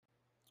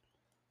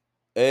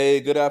Hey,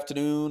 good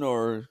afternoon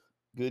or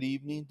good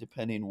evening,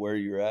 depending where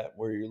you're at,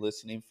 where you're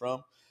listening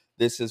from.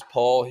 This is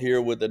Paul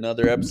here with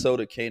another episode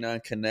of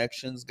Canine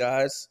Connections,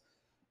 guys.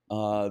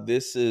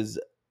 This has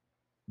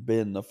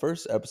been the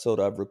first episode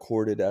I've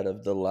recorded out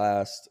of the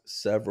last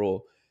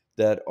several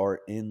that are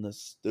in the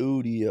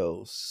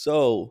studio.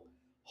 So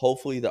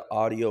hopefully the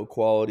audio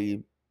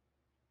quality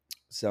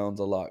sounds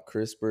a lot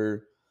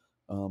crisper.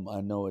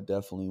 I know it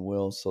definitely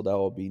will. So that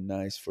will be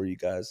nice for you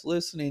guys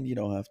listening. You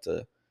don't have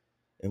to,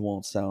 it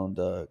won't sound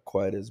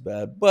quite as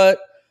bad. But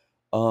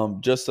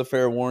just a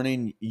fair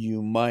warning,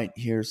 you might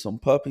hear some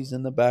puppies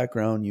in the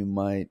background. You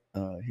might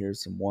hear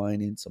some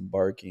whining, some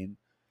barking.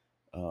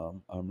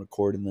 I'm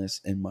recording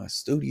this in my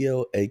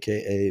studio,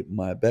 aka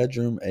my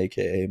bedroom,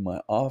 aka my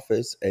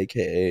office,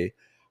 aka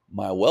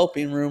my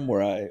whelping room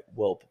where I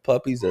whelp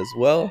puppies as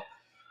well.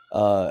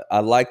 I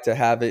like to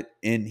have it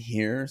in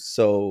here,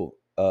 so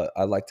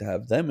I like to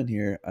have them in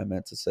here. I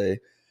meant to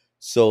say,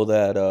 so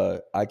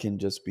that I can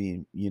just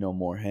be,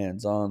 more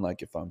hands on.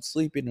 Like if I'm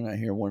sleeping and I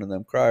hear one of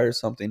them cry or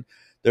something,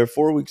 they're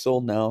 4 weeks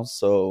old now,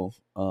 so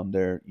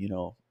they're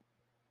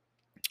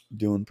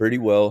doing pretty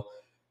well.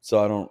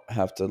 So I don't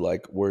have to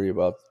like worry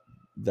about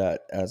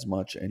that as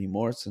much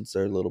anymore since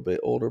they're a little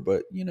bit older.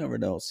 But you never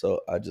know.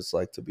 So I just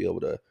like to be able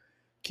to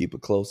keep a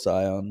close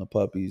eye on the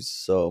puppies.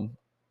 So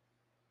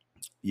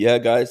yeah,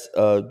 guys,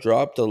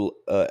 dropped a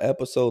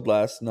episode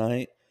last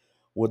night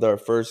with our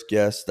first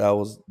guest. That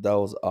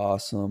was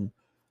awesome.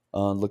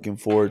 Looking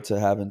forward to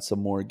having some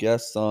more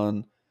guests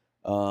on.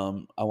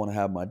 I want to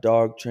have my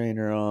dog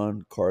trainer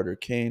on, Carter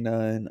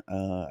Canine.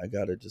 I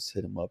gotta just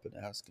hit him up and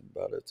ask him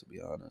about it, to be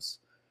honest.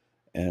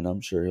 And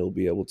I'm sure he'll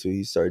be able to.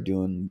 He started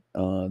doing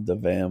the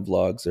van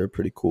vlogs. They're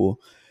pretty cool.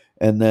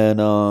 And then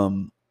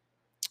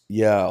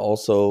yeah,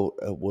 also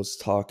was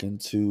talking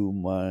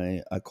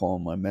to I call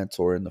him my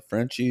mentor in the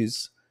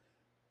Frenchies.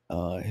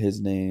 His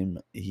name,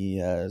 he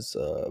has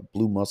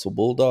Blue Muscle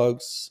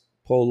Bulldogs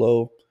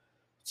Polo.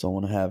 So I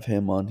want to have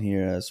him on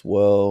here as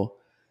well.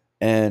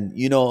 And,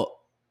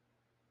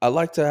 I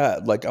like to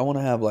have, like, I want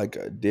to have,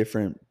 like,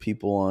 different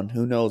people on.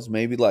 Who knows?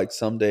 Maybe, like,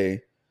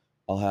 someday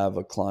I'll have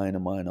a client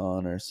of mine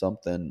on or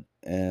something.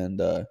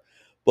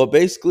 But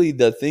basically,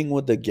 the thing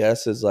with the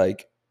guests is,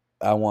 like,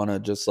 I want to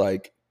just,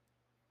 like,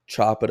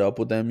 chop it up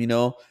with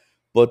them,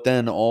 but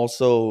then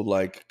also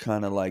like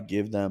kind of like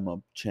give them a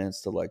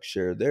chance to like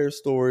share their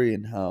story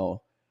and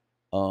how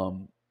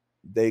um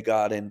they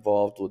got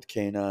involved with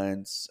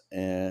canines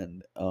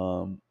and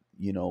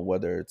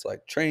whether it's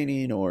like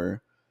training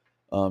or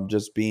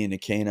just being a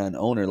canine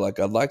owner. Like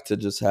I'd like to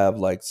just have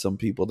like some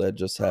people that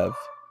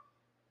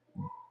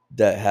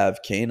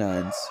have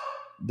canines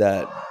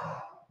that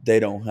they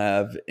don't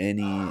have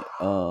any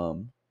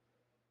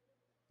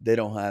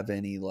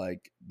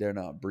like they're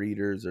not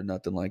breeders or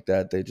nothing like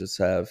that. They just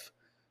have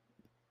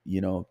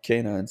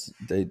canines,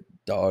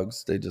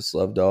 dogs, they just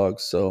love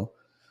dogs. So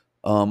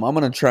I'm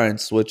gonna try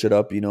and switch it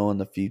up, in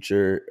the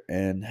future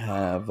and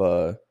have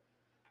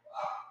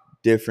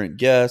different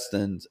guests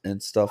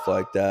and stuff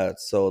like that,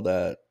 so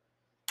that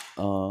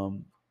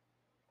um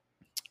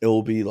it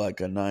will be like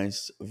a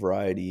nice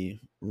variety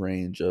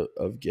range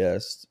of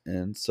guests.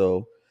 And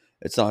so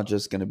it's not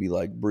just gonna be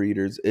like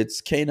breeders,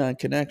 it's Canine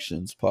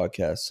Connections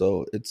podcast,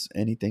 so it's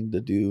anything to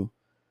do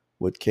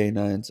with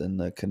canines and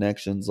the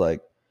connections.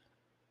 Like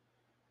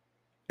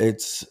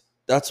it's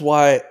that's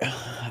why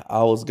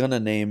I was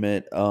gonna name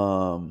it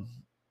what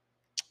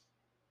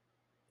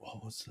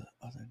was the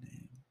other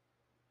name?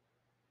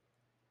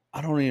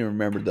 I don't even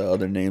remember the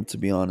other name, to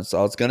be honest.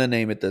 I was gonna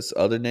name it this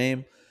other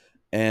name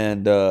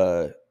and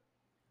I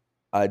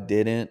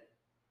didn't.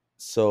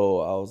 So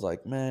I was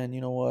like, man,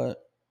 you know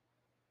what?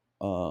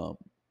 Um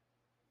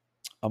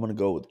I'm gonna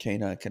go with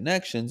Canine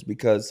Connections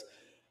because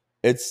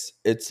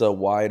it's a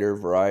wider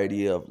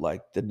variety of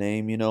like the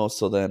name,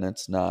 so then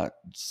it's not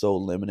so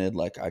limited.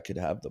 Like I could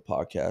have the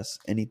podcast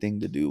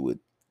anything to do with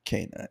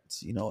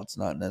canines. It's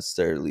not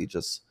necessarily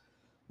just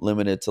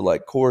limited to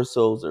like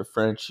Corsos or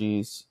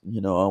Frenchies. I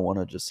want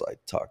to just like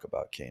talk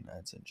about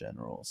canines in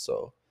general.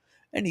 So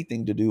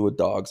anything to do with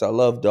dogs. I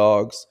love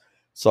dogs.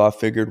 So I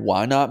figured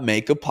why not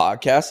make a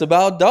podcast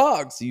about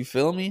dogs? You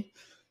feel me?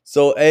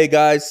 So hey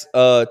guys,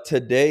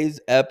 today's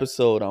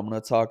episode I'm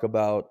gonna talk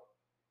about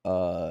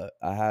I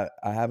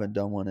haven't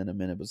done one in a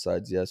minute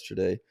besides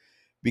yesterday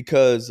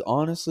because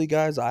honestly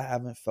guys, I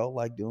haven't felt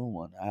like doing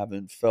one. I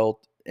haven't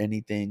felt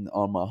anything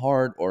on my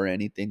heart or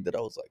anything that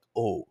I was like,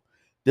 oh,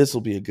 this will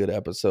be a good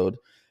episode.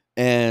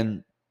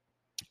 And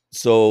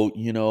so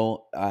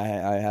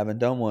I haven't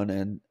done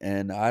one,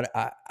 and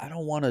I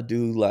don't want to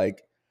do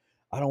like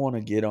I don't want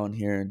to get on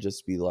here and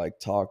just be like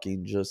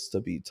talking just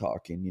to be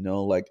talking,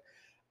 like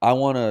I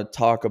want to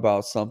talk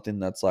about something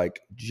that's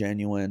like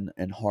genuine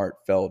and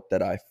heartfelt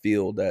that I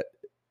feel that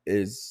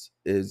is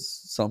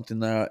something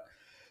that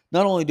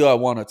not only do I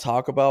want to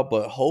talk about,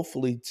 but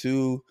hopefully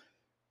too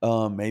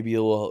maybe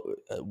it'll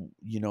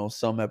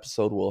some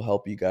episode will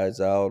help you guys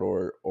out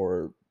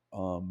or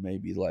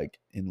maybe like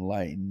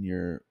enlighten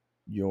your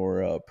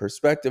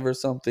perspective or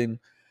something.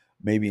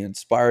 maybe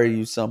inspire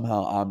you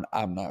somehow.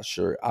 I'm not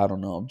sure. I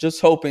don't know. I'm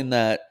just hoping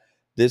that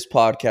this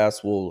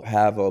podcast will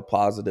have a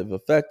positive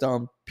effect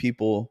on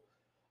people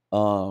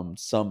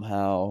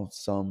somehow,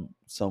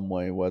 some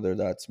way, whether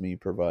that's me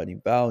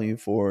providing value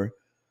for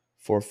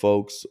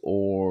folks,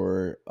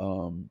 or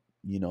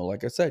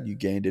like I said, you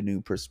gained a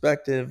new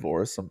perspective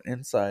or some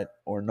insight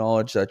or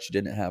knowledge that you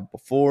didn't have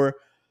before.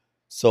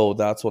 So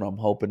that's what I'm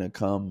hoping to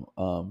come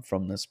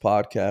from this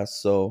podcast.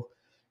 So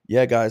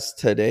yeah, guys,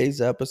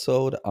 today's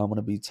episode I'm going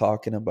to be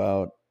talking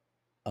about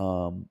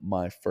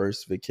my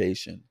first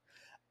vacation.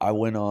 I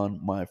went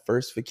on my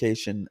first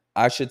vacation,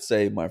 I should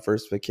say my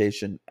first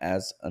vacation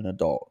as an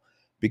adult,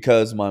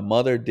 because my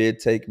mother did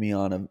take me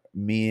on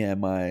me and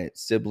my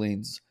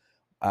siblings.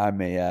 I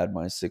may add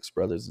my six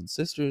brothers and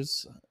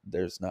sisters.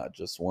 There's not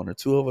just one or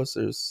two of us,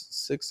 there's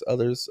six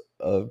others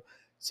of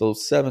so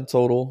seven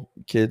total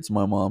kids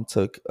my mom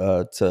took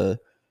to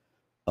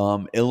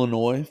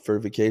Illinois for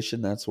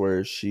vacation. That's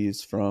where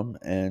she's from,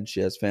 and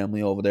she has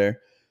family over there.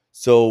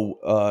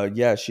 So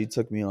yeah, she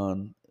took me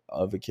on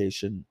a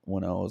vacation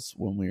when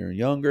we were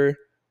younger,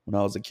 when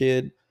I was a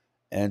kid,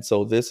 and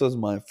so this was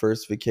my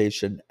first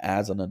vacation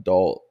as an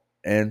adult.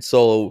 And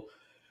so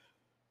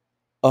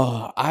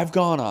I've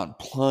gone on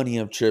plenty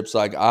of trips.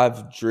 Like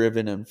I've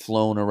driven and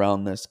flown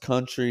around this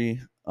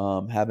country.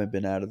 Haven't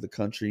been out of the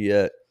country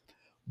yet.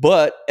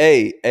 But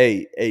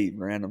hey,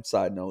 random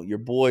side note, your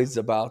boy's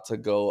about to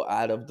go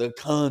out of the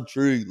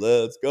country.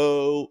 Let's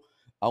go.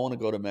 I want to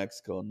go to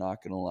Mexico,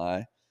 not gonna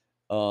lie.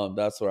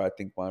 That's where I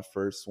think my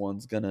first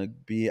one's gonna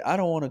be. I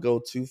don't want to go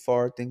too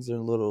far. Things are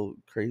a little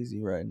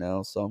crazy right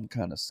now, so I'm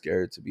kind of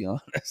scared, to be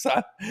honest.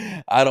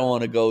 I don't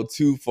want to go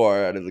too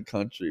far out of the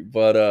country,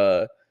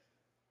 but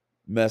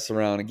mess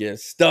around and get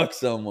stuck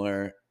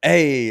somewhere.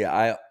 Hey,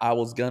 I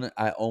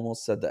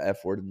almost said the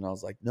F word, and I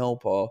was like, no,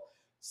 Paul,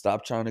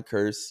 stop trying to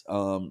curse.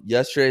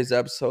 Yesterday's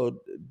episode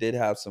did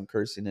have some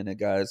cursing in it,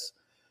 guys.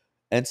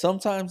 And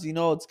sometimes,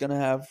 it's gonna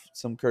have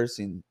some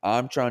cursing.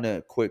 I'm trying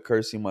to quit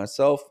cursing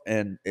myself,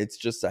 and it's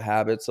just a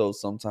habit. So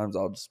sometimes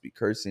I'll just be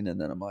cursing,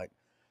 and then I'm like,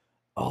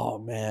 oh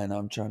man,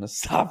 I'm trying to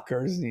stop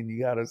cursing. You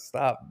gotta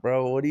stop,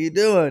 bro. What are you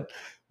doing?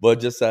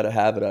 But just out of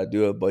habit, I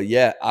do it. But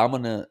yeah, I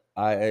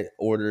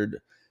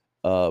ordered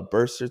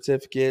birth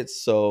certificates.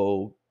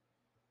 So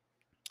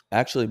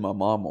actually, my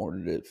mom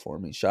ordered it for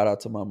me. Shout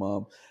out to my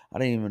mom. I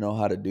didn't even know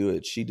how to do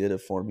it. She did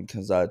it for me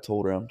because I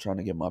told her I'm trying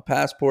to get my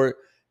passport,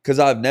 because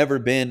I've never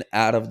been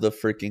out of the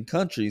freaking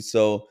country.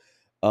 So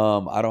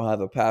I don't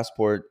have a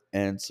passport.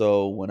 And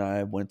so when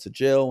I went to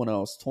jail when I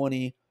was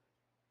 20,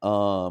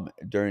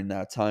 during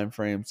that time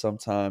frame,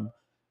 sometime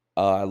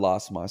I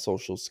lost my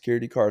social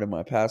security card and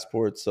my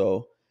passport.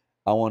 So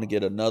I want to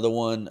get another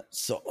one.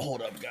 So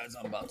hold up, guys.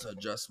 I'm about to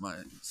adjust my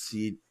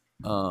seat.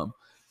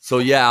 So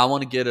yeah, I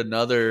want to get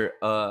another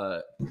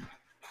man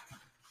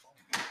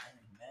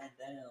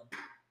down.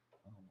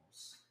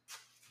 Almost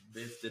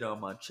biffed it on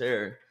my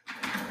chair.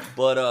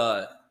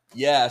 But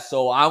yeah,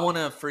 so I want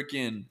to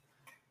freaking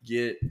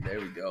there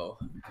we go.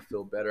 I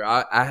feel better.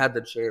 I had the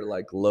chair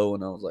like low,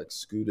 and I was like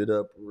scooted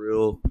up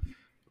real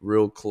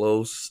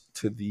close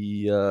to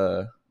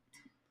the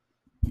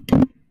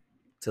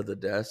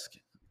desk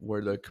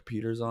where the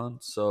computer's on.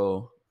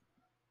 So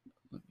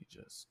let me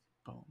just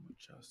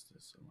adjust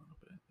this a little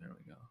bit. There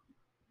we go.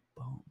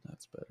 Boom,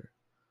 that's better.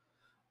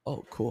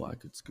 Oh, cool. I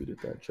could scoot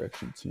it that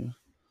direction too.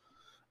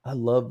 I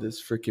love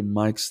this freaking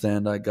mic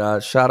stand I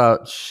got. Shout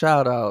out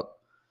to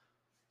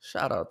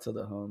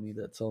the homie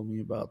that told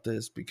me about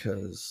this,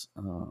 because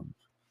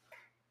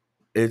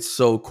it's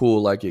so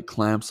cool. Like it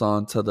clamps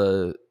on to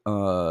the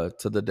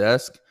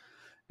desk,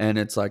 and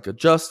it's like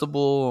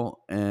adjustable,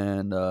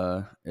 and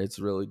it's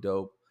really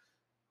dope.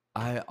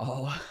 I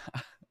all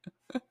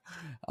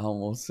I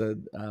almost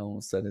said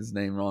his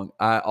name wrong.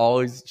 I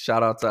always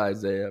shout out to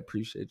Isaiah.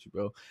 Appreciate you,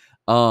 bro.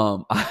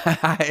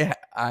 I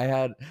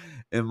had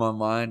in my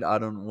mind, I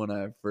don't when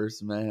I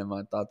first met him,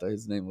 I thought that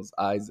his name was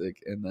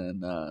Isaac, and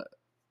then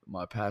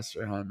my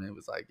pastor Jaime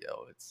was like,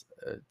 "Yo, it's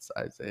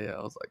Isaiah."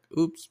 I was like,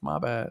 "Oops, my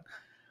bad."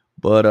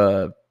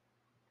 But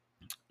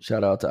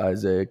shout out to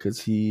Isaiah,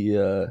 because he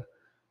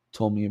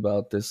told me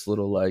about this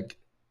little like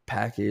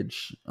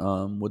package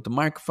with the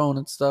microphone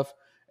and stuff,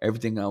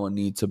 everything I would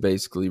need to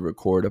basically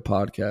record a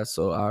podcast.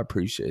 So I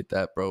appreciate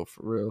that, bro,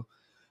 for real.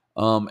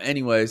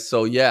 Anyway,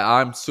 so yeah,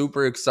 I'm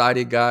super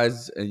excited,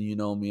 guys, and you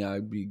know me,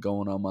 I'd be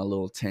going on my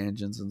little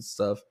tangents and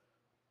stuff.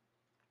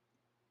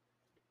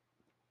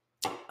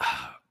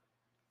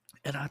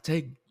 And I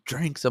take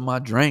drinks of my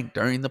drink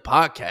during the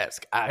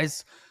podcast,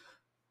 guys.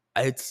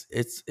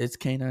 It's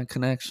Canine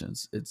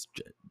Connections. This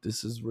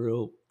is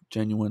real,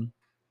 genuine.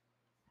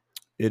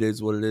 It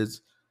is what it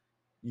is.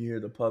 You hear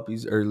the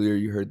puppies earlier.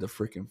 You heard the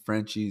freaking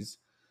Frenchies.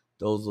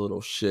 Those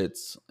little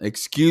shits.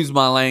 Excuse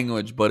my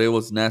language, but it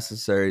was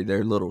necessary.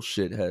 They're little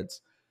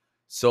shitheads.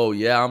 So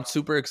yeah, I'm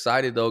super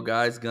excited though,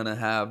 guys. Gonna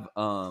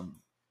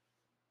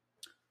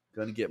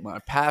get my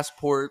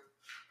passport,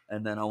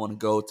 and then I want to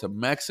go to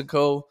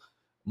Mexico.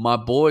 My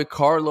boy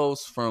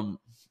Carlos, from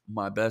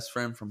my best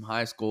friend from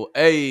high school.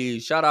 Hey,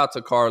 shout out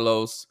to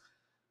Carlos.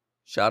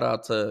 Shout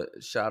out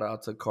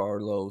to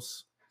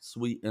Carlos.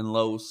 Sweet and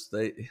Los.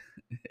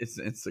 His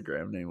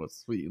Instagram name was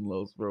Sweet and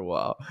Los for a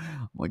while.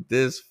 I'm like,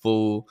 this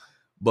fool.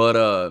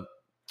 But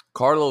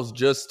Carlos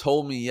just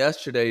told me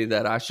yesterday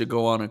that I should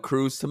go on a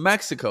cruise to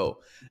Mexico.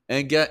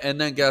 And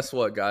then guess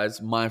what,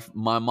 guys? My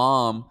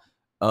mom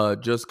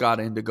just got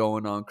into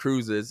going on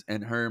cruises,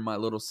 and her and my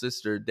little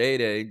sister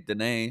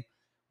Danae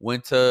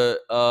went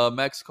to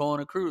Mexico on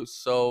a cruise.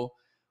 So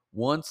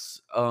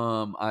once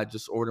I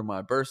just ordered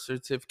my birth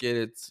certificate,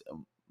 it's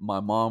my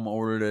mom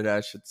ordered it,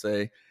 I should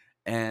say,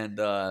 and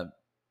I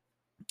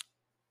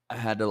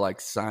had to like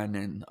sign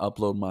in,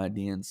 upload my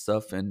ID and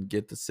stuff, and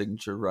get the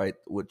signature right,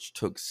 which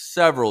took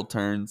several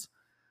turns,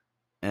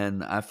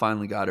 and I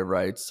finally got it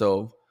right.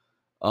 So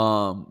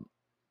um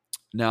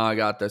now I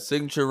got the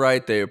signature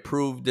right. They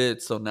approved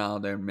it, so now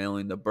they're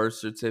mailing the birth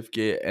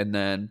certificate, and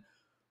then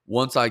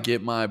once I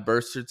get my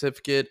birth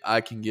certificate,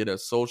 I can get a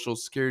social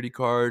security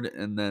card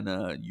and then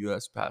a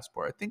US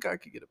passport. I think I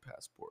could get a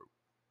passport.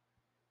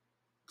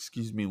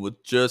 Excuse me,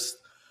 with just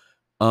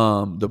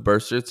the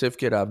birth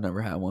certificate. I've never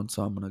had one,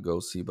 so I'm gonna go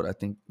see. But I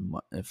think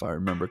if I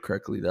remember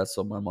correctly, that's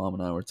what my mom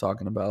and I were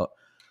talking about.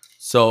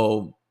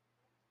 So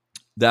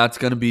that's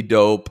gonna be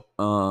dope.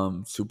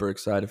 Super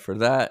excited for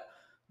that.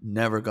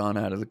 Never gone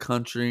out of the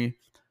country,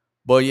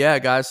 but yeah,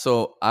 guys.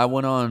 So I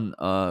went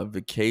on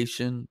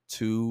vacation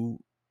to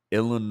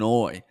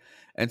Illinois,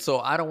 and so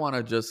I don't want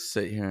to just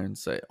sit here and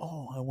say,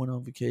 "Oh, I went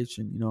on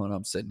vacation," and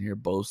I'm sitting here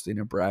boasting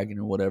or bragging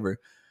or whatever.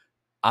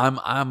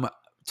 I'm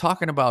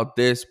talking about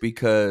this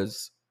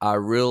because I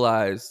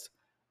realized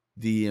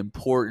the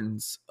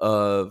importance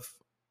of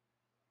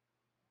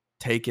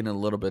taking a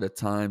little bit of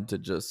time to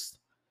just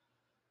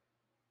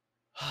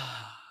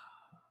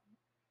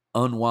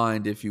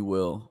unwind, if you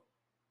will.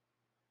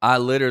 I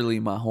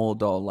literally, my whole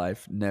adult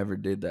life, never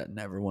did that.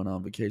 Never went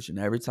on vacation.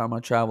 Every time I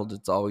traveled,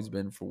 it's always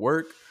been for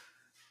work.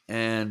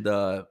 And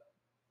I'm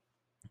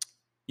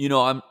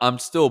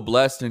still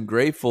blessed and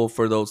grateful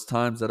for those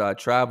times that I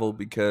traveled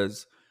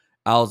because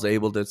I was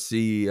able to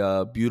see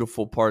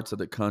beautiful parts of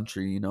the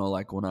country.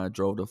 Like when I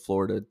drove to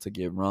Florida to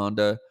get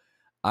Rhonda,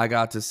 I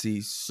got to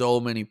see so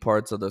many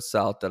parts of the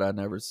South that I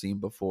never seen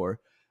before.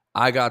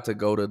 I got to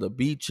go to the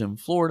beach in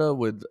Florida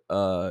with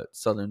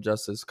Southern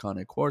Justice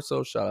Connie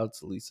Corso. Shout out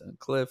to Lisa and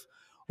Cliff.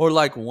 Or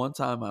like one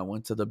time I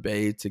went to the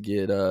Bay to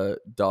get a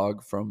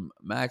dog from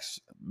Max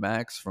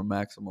from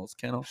Maximo's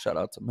Kennel. Shout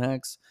out to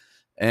Max.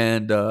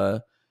 And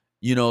so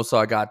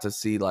I got to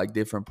see like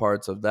different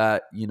parts of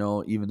that,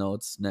 even though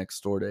it's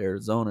next door to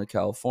Arizona,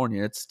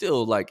 California, it's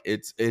still like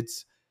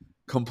it's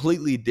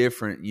completely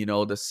different,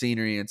 the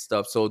scenery and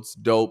stuff. So it's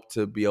dope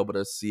to be able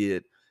to see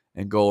it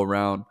and go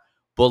around.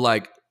 But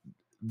like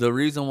the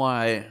reason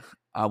why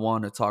I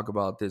want to talk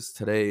about this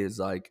today is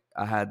like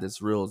I had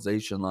this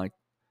realization, like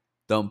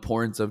the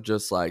importance of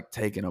just like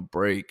taking a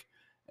break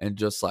and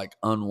just like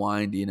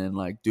unwinding and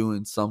like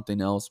doing something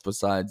else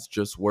besides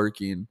just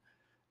working.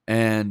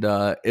 And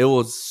it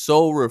was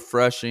so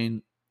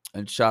refreshing.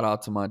 And shout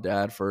out to my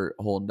dad for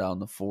holding down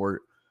the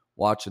fort,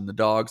 watching the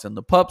dogs and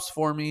the pups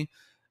for me.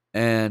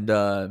 And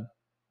I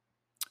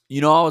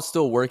was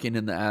still working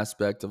in the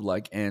aspect of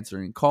like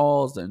answering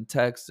calls and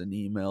texts and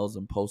emails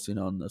and posting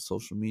on the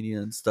social media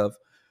and stuff,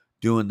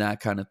 doing that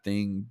kind of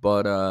thing.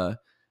 But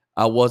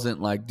I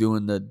wasn't like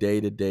doing the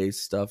day-to-day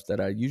stuff that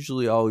I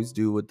usually always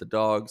do with the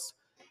dogs,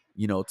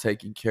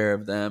 taking care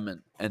of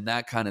them and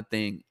that kind of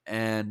thing.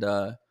 And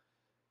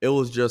it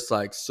was just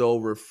like so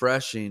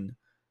refreshing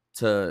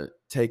to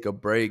take a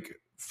break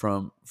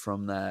from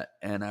that.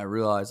 And I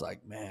realized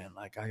like, man,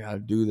 like I got to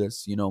do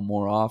this,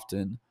 more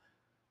often.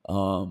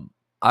 um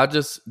I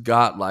just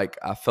got like,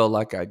 I felt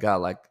like I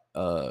got like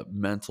a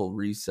mental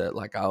reset.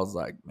 Like I was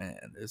like, man,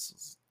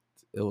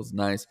 it was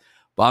nice.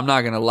 But I'm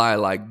not gonna lie,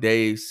 like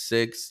day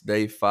 6,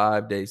 day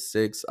 5, day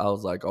 6, I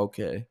was like,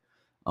 okay,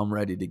 I'm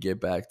ready to get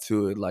back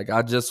to it. Like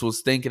I just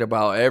was thinking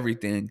about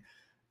everything,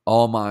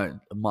 all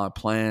my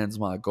plans,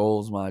 my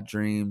goals, my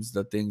dreams,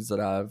 the things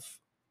that I've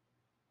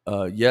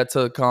yet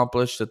to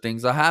accomplish, the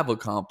things I have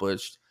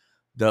accomplished,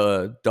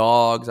 the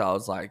dogs. I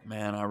was like,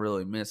 man, I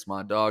really miss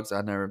my dogs.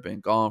 I've never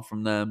been gone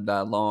from them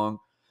that long.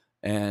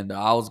 And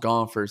I was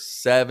gone for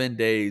 7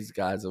 days,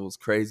 guys. It was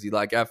crazy.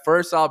 Like at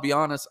first, I'll be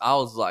honest, I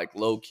was like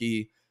low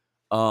key,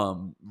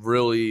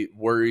 really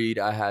worried.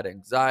 I had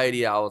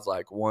anxiety. I was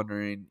like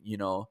wondering,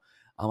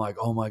 I'm like,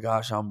 oh my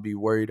gosh, I'm gonna be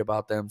worried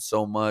about them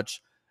so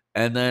much.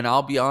 And then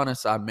I'll be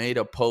honest, I made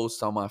a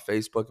post on my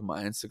Facebook and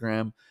my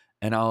Instagram,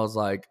 and I was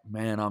like,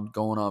 man, I'm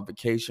going on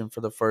vacation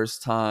for the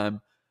first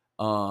time.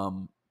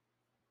 Um,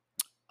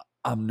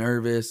 I'm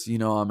nervous,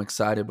 I'm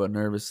excited but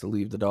nervous to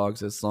leave the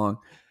dogs this long.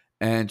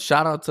 And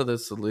shout out to the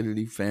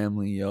Solidity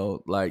family,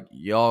 yo. Like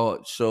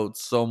y'all showed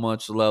so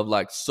much love.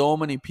 Like so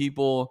many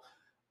people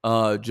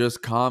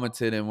just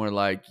commented and were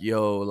like,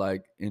 yo,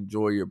 like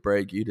enjoy your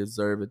break. You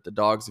deserve it. The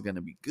dogs are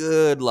gonna be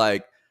good.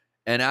 Like,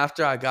 and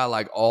after I got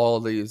like all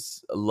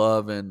these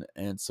love and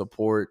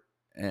support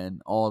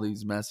and all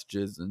these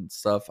messages and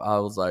stuff, I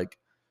was like,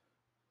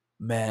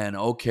 man,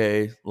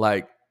 okay.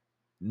 Like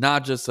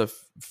not just a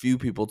few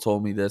people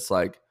told me this,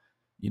 like,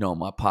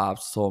 my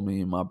pops told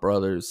me, my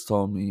brothers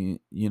told me,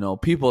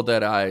 people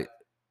that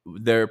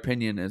their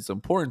opinion is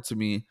important to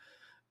me,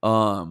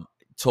 um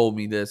told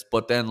me this.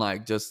 But then,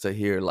 like, just to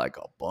hear like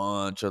a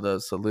bunch of the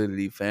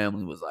Solidity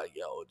family was like,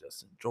 yo,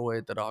 just enjoy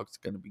it, the dog's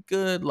gonna be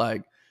good,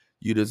 like,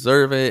 you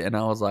deserve it. And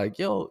I was like,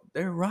 yo,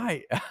 they're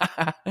right.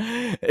 I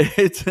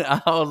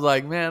was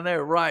like, man,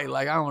 they're right,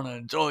 like, I want to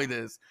enjoy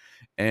this.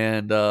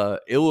 And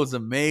it was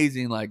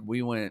amazing. Like,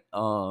 we went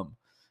to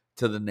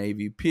the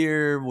Navy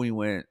Pier. We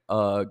went,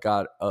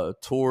 got a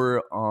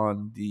tour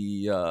on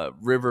the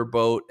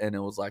riverboat, and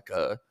it was like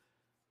a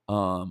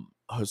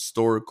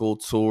historical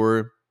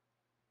tour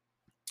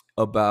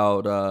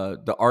about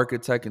the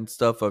architect and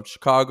stuff of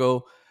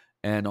Chicago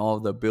and all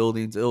the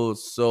buildings. It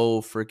was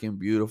so freaking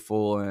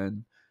beautiful.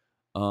 And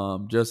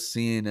just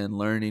seeing and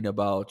learning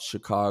about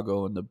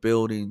Chicago and the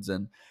buildings.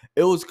 And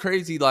it was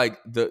crazy. Like,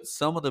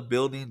 some of the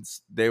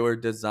buildings, they were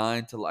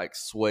designed to like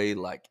sway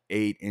like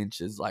 8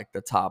 inches, like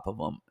the top of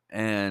them.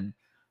 And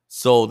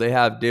so they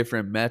have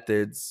different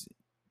methods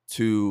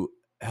to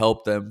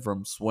help them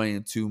from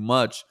swaying too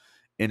much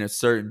in a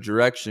certain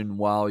direction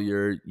while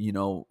you're,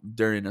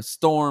 during a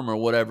storm or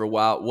whatever,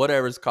 while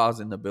whatever's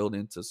causing the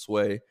building to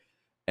sway.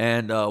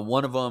 And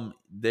one of them,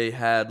 they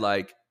had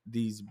like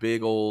these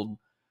big old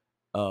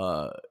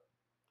uh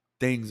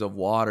things of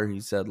water, he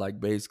said, like,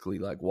 basically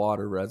like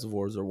water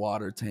reservoirs or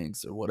water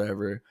tanks or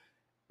whatever,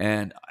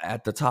 and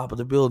at the top of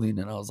the building.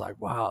 And I was like,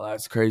 wow,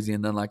 that's crazy.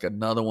 And then like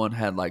another one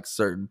had like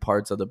certain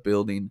parts of the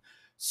building,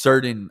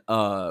 certain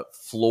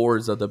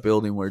floors of the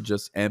building were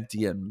just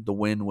empty and the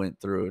wind went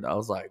through it. I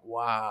was like,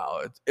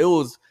 wow, it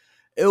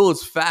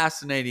was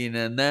fascinating.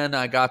 And then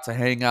I got to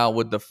hang out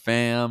with the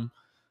fam.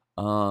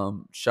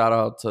 Shout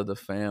out to the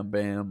fam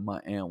bam. My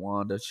aunt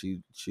Wanda,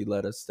 she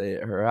let us stay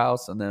at her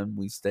house, and then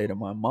we stayed at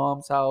my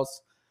mom's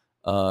house.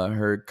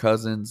 Her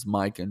cousins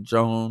Mike and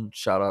Joan.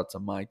 Shout out to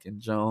Mike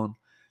and Joan.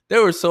 They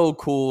were so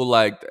cool.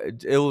 Like,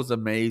 it was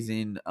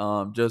amazing.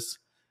 Just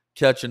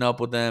catching up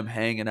with them,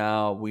 hanging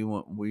out.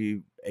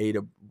 We ate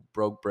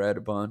broke bread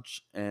a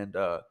bunch, and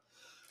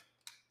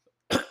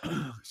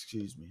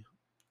excuse me,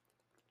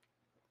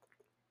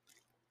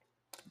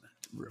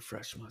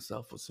 refresh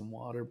myself with some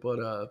water.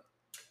 But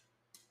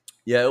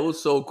yeah, it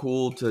was so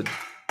cool to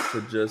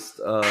just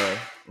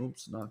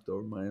oops, knocked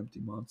over my empty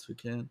monster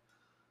can.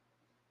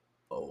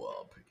 Oh well,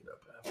 I'll pick it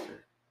up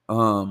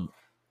after.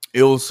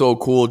 It was so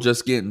cool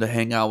just getting to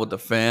hang out with the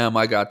fam.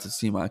 I got to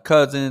see my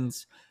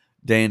cousins,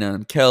 Dana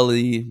and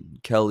Kelly.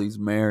 Kelly's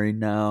married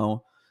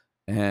now,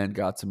 and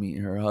got to meet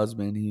her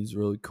husband. He's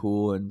really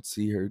cool. And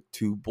see her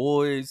two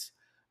boys.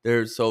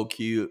 They're so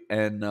cute.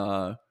 And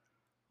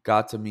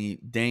got to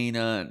meet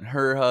Dana and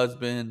her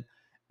husband.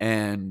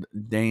 And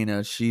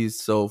Dana, she's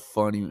so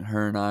funny.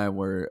 Her and I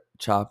were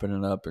chopping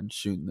it up and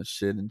shooting the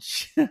shit, and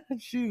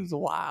she was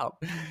wild.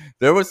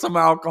 There was some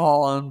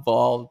alcohol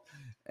involved,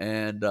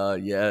 and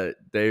yeah,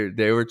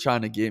 they were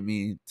trying to get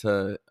me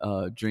to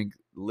drink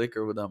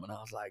liquor with them, and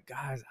I was like,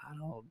 guys, I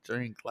don't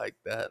drink like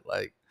that,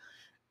 like.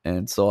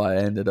 And so I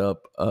ended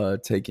up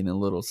taking a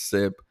little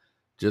sip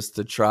just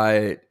to try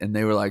it. And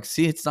they were like,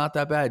 see, it's not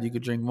that bad. You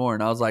could drink more.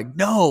 And I was like,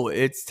 no,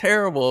 it's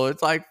terrible.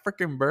 It's like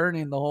freaking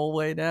burning the whole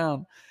way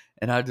down.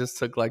 And I just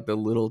took like the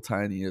little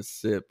tiniest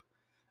sip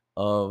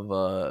of,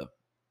 I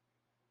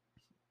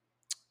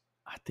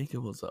think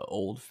it was an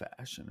old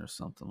fashioned or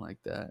something like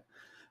that.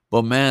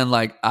 But man,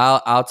 like,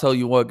 I'll tell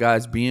you what,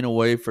 guys, being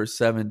away for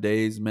 7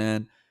 days,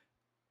 man,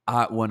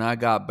 when I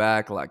got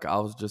back, like, I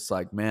was just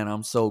like, man,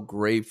 I'm so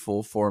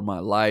grateful for my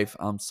life.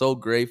 I'm so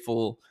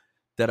grateful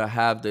that I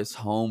have this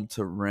home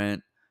to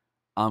rent.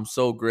 I'm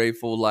so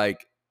grateful,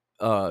 like,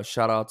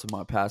 shout out to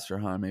my pastor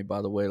Jaime,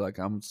 by the way. Like,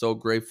 I'm so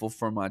grateful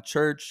for my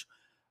church.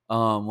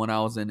 When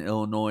I was in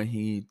Illinois,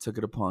 he took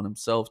it upon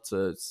himself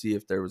to see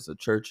if there was a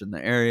church in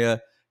the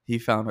area. He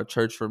found a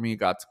church for me.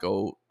 Got to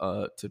go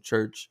to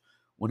church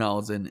when I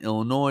was in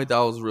Illinois. That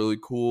was really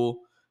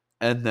cool.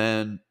 And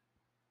then,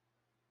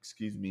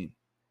 excuse me,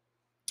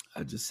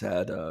 I just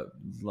had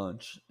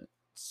lunch.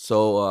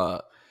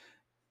 So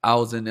I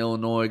was in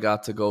Illinois,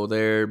 got to go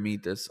there,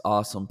 meet this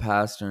awesome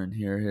pastor and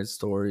hear his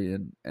story,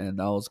 and that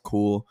was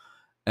cool.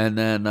 And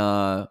then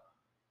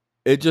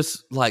it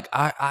just like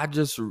I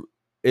just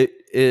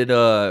it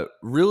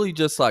really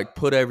just like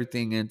put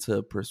everything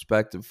into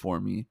perspective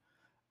for me.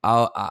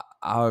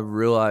 I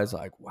realized,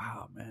 like,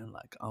 wow, man,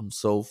 like, I'm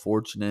so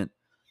fortunate.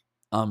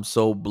 I'm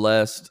so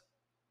blessed.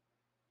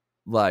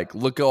 Like,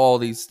 look at all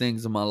these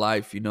things in my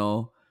life,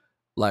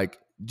 like,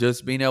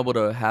 just being able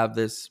to have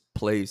this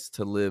place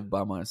to live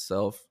by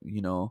myself.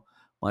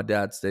 My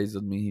dad stays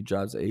with me. He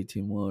drives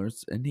 18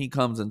 wheelers, and he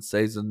comes and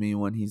stays with me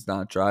when he's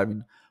not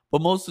driving.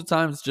 But most of the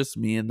time, it's just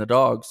me and the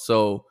dog.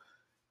 So,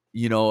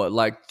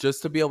 like,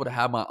 just to be able to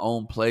have my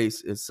own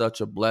place is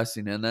such a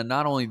blessing. And then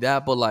not only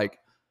that, but like,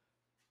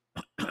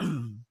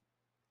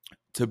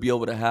 to be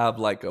able to have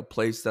like a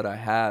place that I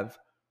have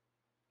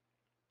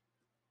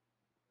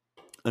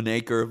an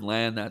acre of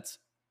land that's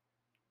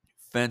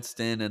fenced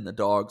in, and the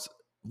dogs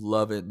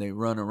love it and they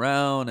run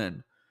around,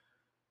 and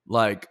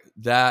like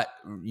that,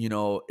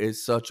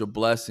 is such a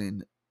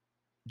blessing.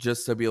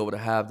 just to be able to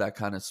have that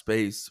kind of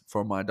space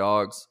for my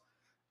dogs.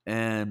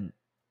 And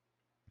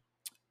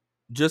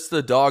just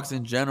the dogs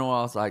in general,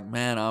 I was like,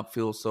 man, I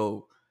feel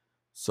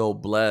so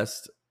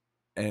blessed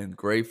and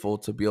grateful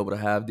to be able to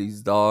have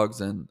these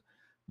dogs and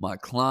my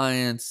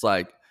clients.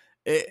 Like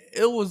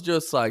it was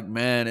just like,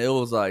 man, it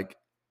was like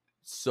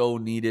so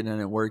needed, and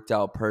it worked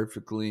out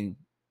perfectly.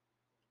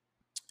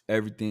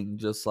 Everything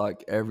just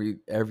like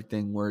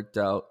everything worked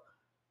out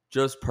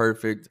just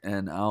perfect,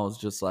 and I was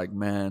just like,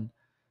 man,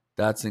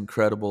 that's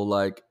incredible.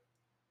 Like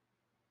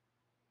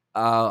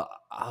I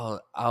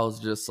was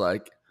just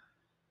like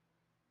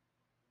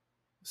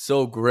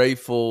so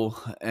grateful,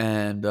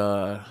 and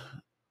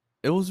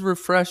it was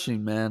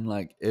refreshing, man.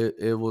 Like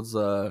it was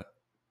I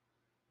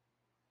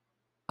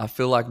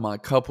feel like my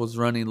cup was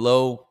running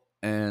low,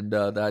 and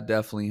that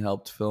definitely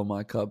helped fill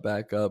my cup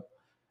back up,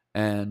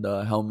 and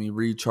help me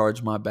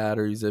recharge my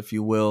batteries, if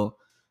you will.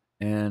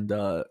 And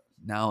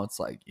now it's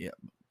like, yeah,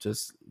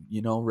 just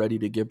ready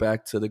to get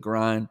back to the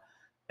grind,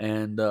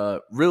 and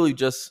really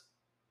just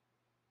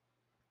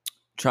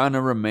trying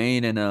to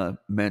remain in a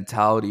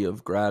mentality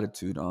of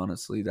gratitude.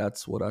 Honestly,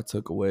 that's what I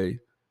took away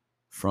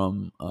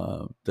from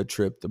the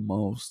trip the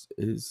most.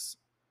 Is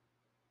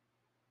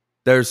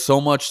there's so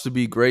much to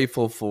be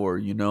grateful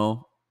for,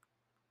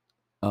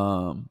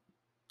 um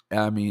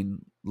I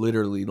mean,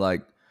 literally,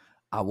 like,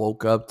 I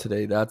woke up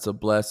today. That's a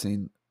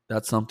blessing.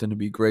 That's something to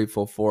be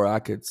grateful for. I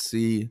could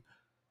see,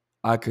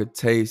 I could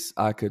taste,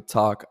 I could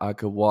talk, I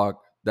could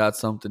walk. That's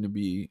something to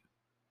be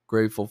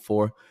grateful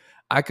for.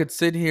 I could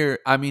sit here.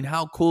 I mean,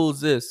 how cool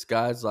is this,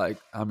 guys? Like,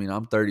 I mean,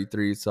 I'm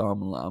 33, so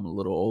I'm a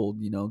little old,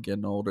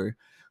 getting older.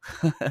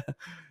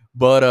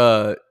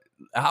 But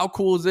how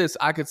cool is this?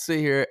 I could sit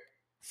here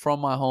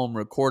from my home,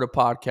 record a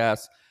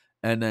podcast,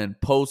 and then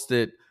post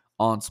it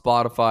on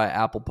Spotify,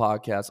 Apple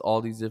Podcasts,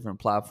 all these different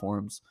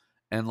platforms,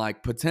 and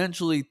like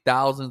potentially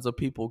thousands of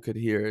people could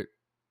hear it.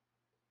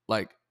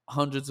 Like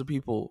hundreds of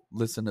people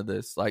listen to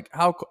this. Like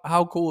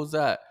how cool is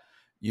that?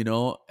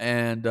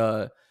 And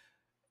I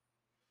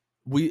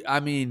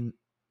mean,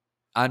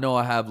 I know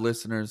I have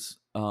listeners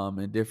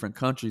in different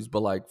countries,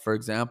 but like, for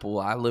example,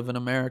 I live in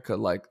America.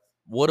 Like,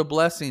 what a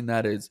blessing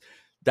that is.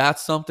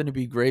 That's something to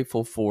be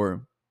grateful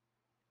for.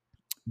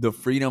 The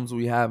freedoms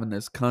we have in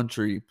this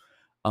country.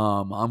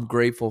 I'm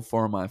grateful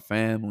for my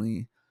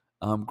family.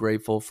 I'm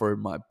grateful for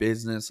my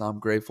business. I'm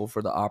grateful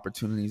for the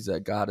opportunities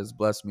that God has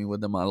blessed me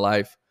with in my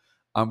life.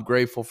 I'm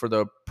grateful for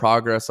the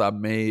progress I've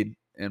made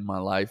in my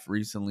life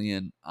recently,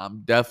 and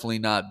I'm definitely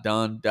not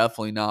done,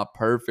 definitely not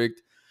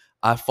perfect.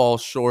 I fall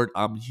short.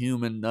 I'm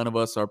human. None of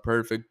us are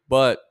perfect,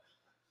 but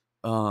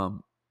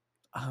um,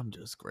 I'm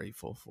just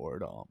grateful for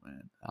it all,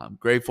 man. I'm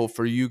grateful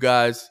for you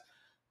guys.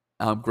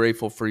 I'm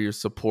grateful for your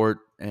support,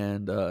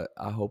 and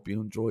I hope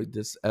you enjoyed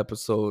this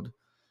episode.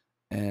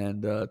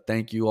 And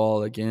thank you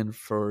all again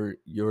for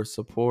your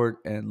support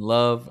and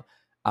love.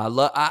 I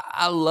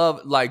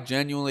love, like,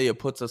 genuinely, it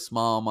puts a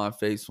smile on my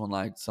face when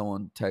like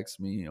someone texts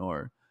me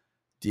or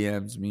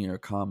DMs me or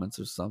comments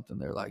or something.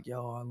 They're like,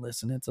 "Yo, I'm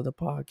listening to the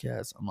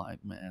podcast." I'm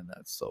like, "Man,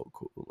 that's so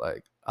cool."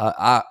 Like,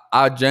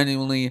 I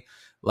genuinely,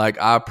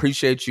 like, I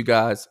appreciate you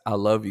guys. I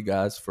love you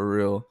guys for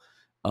real.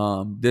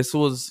 This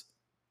was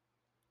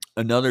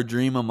another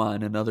dream of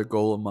mine, another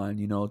goal of mine,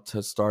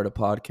 to start a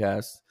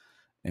podcast,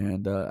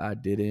 and I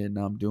did it, and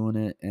I'm doing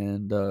it,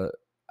 and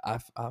I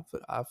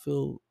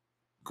feel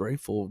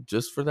grateful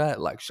just for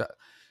that. Like,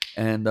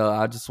 and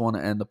I just want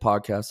to end the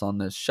podcast on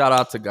this. Shout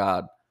out to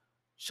God.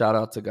 Shout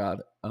out to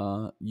God.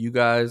 You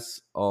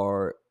guys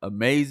are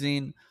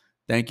amazing.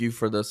 Thank you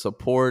for the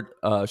support.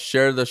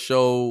 Share the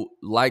show,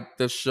 like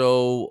the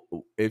show.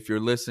 If you're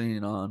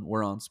listening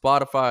we're on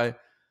Spotify,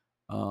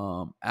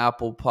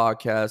 Apple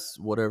Podcasts,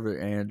 whatever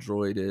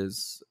Android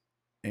is,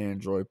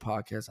 Android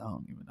podcast. I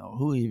don't even know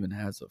who even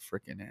has a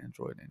freaking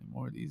Android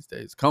anymore these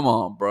days. Come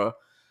on, bro.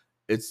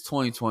 It's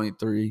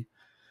 2023.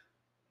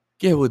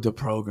 Get with the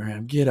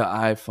program. Get an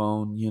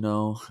iPhone.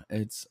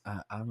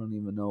 I don't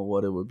even know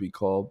what it would be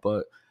called,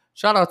 but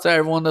shout out to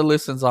everyone that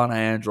listens on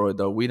Android.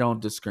 Though we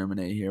don't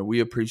discriminate here.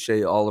 We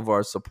appreciate all of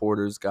our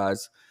supporters,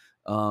 guys.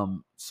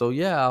 So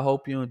yeah, I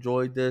hope you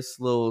enjoyed this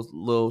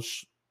little,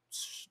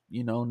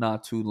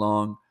 not too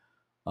long,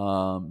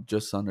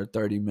 just under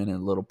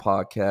 30-minute little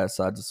podcast.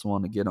 I just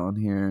want to get on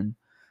here and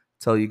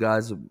tell you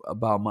guys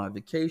about my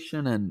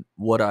vacation and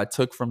what I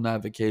took from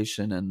that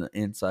vacation and the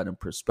insight and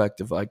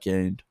perspective I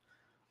gained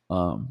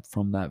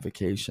from that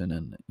vacation,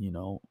 and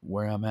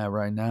where I'm at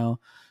right now.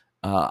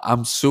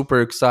 I'm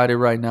super excited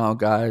right now,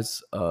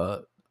 guys.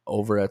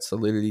 Over at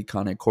Solidity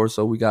Cane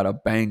Corso, we got a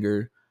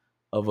banger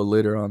of a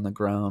litter on the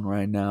ground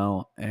right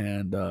now,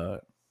 and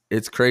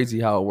it's crazy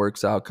how it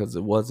works out because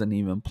it wasn't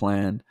even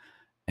planned,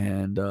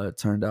 and it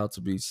turned out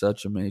to be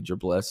such a major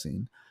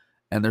blessing.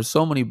 And there's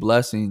so many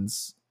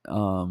blessings.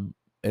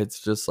 It's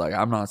just like,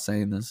 I'm not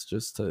saying this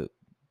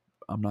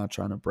I'm not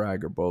trying to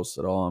brag or boast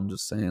at all. I'm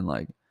just saying,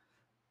 like,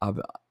 I've,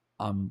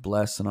 I'm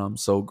blessed and I'm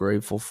so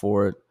grateful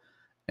for it.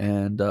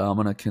 And I'm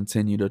gonna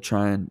continue to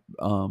try and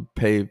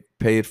pay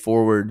it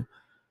forward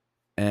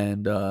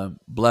and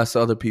bless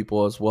other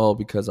people as well,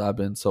 because I've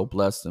been so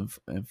blessed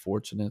and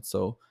fortunate.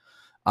 So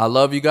I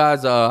love you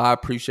guys. I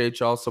appreciate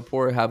y'all's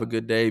support. Have a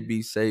good day.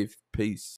 Be safe. Peace.